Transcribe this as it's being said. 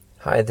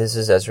Hi, this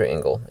is Ezra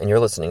Engel, and you're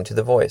listening to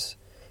The Voice,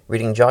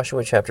 reading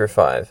Joshua chapter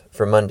 5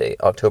 for Monday,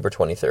 October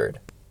 23rd.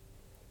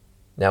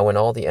 Now when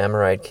all the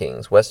Amorite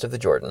kings west of the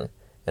Jordan,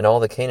 and all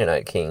the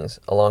Canaanite kings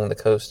along the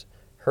coast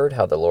heard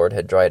how the Lord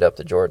had dried up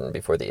the Jordan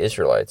before the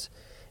Israelites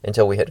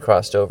until we had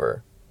crossed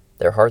over,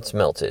 their hearts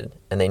melted,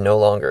 and they no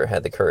longer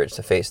had the courage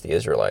to face the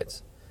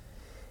Israelites.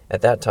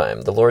 At that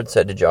time the Lord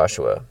said to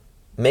Joshua,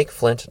 "Make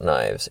flint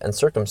knives and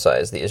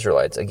circumcise the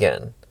Israelites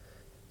again."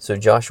 So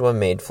Joshua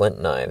made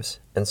flint knives,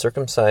 and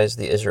circumcised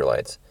the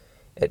Israelites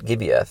at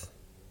Gibeath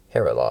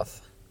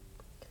Haaraloth.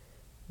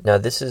 Now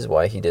this is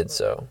why he did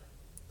so.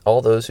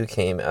 All those who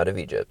came out of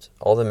Egypt,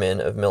 all the men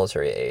of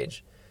military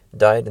age,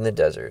 died in the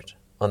desert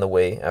on the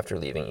way after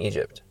leaving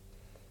Egypt.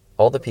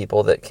 All the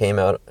people that came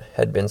out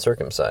had been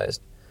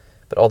circumcised,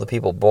 but all the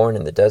people born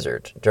in the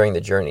desert during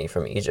the journey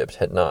from Egypt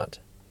had not.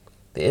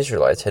 The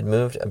Israelites had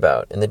moved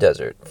about in the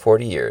desert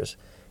 40 years,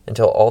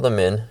 until all the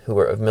men who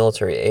were of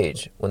military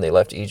age when they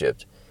left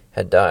Egypt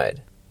had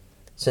died,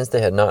 since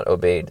they had not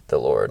obeyed the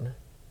Lord.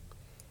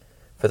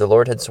 For the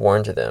Lord had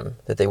sworn to them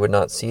that they would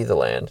not see the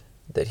land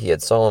that he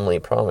had solemnly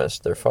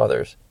promised their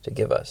fathers to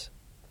give us,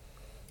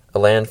 a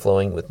land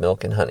flowing with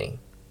milk and honey.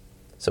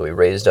 So he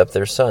raised up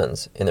their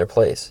sons in their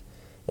place,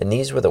 and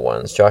these were the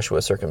ones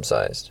Joshua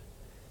circumcised.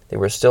 They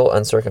were still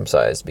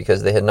uncircumcised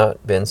because they had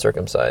not been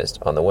circumcised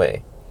on the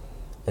way.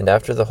 And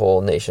after the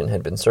whole nation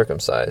had been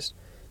circumcised,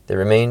 they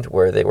remained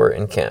where they were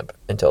in camp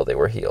until they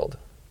were healed.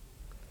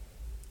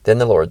 Then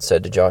the Lord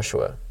said to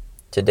Joshua,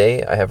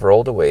 "Today I have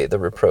rolled away the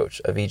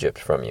reproach of Egypt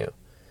from you."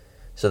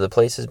 So the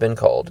place has been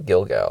called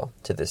Gilgal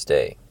to this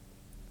day.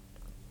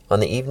 On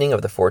the evening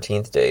of the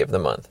 14th day of the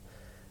month,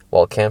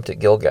 while camped at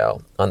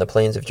Gilgal on the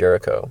plains of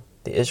Jericho,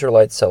 the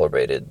Israelites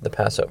celebrated the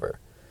Passover.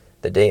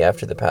 The day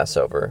after the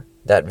Passover,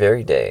 that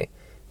very day,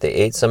 they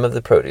ate some of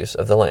the produce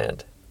of the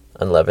land,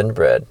 unleavened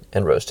bread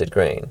and roasted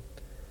grain.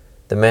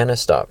 The manna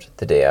stopped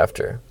the day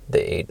after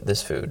they ate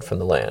this food from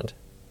the land.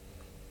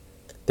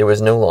 There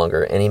was no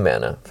longer any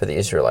manna for the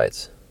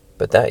Israelites,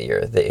 but that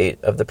year they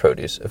ate of the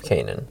produce of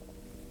Canaan.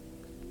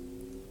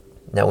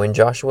 Now when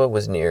Joshua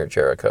was near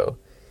Jericho,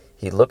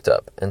 he looked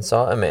up and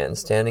saw a man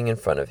standing in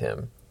front of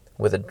him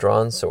with a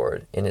drawn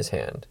sword in his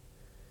hand.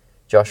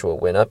 Joshua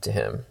went up to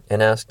him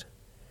and asked,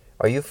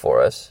 "Are you for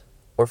us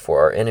or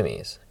for our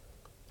enemies?"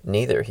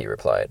 "Neither," he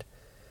replied,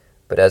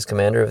 "but as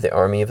commander of the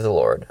army of the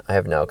Lord I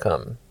have now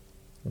come."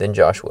 Then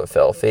Joshua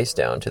fell face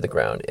down to the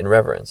ground in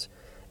reverence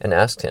and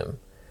asked him,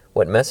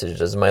 "What message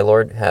does my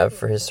Lord have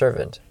for his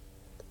servant?"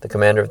 The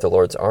commander of the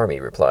Lord's army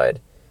replied,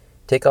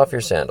 "Take off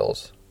your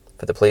sandals,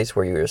 for the place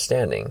where you are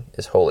standing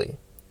is holy."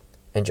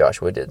 And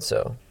Joshua did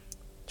so.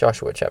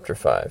 Joshua chapter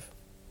 5.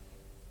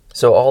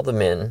 So all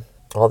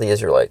the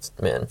Israelites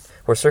men,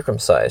 were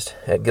circumcised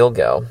at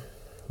Gilgal,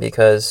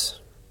 because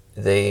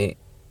they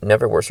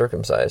never were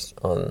circumcised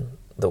on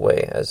the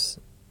way as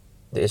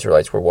the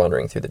Israelites were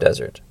wandering through the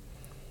desert.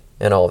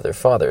 And all of their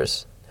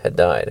fathers had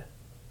died,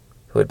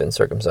 who had been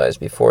circumcised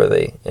before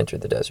they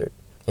entered the desert.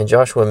 And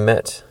Joshua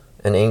met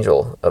an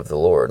angel of the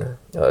Lord,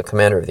 a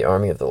commander of the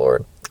army of the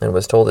Lord, and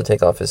was told to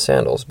take off his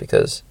sandals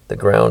because the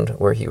ground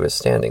where he was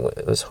standing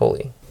was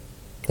holy.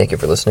 Thank you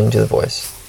for listening to The Voice.